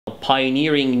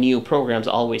pioneering new programs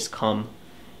always come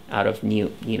out of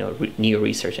new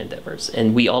research endeavors,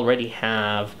 and we already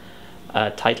have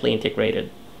a tightly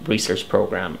integrated research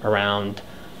program around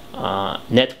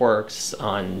networks,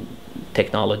 on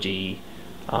technology,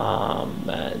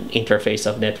 interface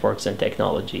of networks and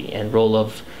technology, and role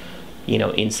of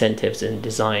incentives in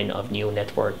design of new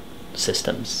network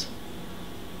systems.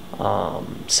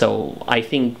 So I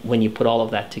think when you put all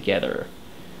of that together,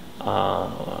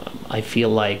 I feel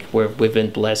like we've been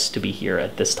blessed to be here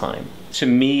at this time. To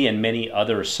me and many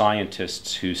other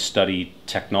scientists who study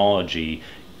technology,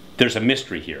 there's a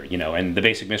mystery here, and the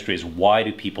basic mystery is, why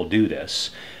do people do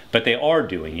this? But they are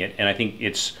doing it, and I think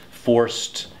it's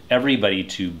forced everybody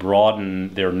to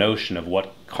broaden their notion of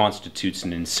what constitutes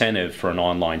an incentive for an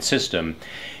online system.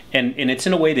 And it's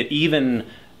in a way that even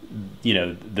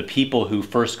the people who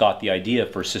first got the idea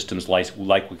for systems like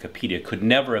Wikipedia could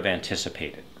never have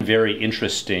anticipated. Very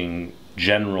interesting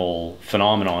general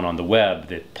phenomenon on the web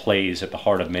that plays at the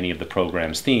heart of many of the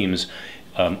program's themes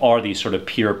are these sort of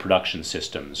peer production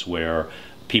systems, where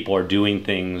people are doing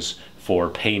things for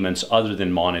payments other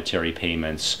than monetary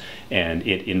payments, and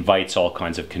it invites all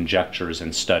kinds of conjectures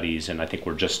and studies, and I think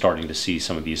we're just starting to see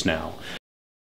some of these now.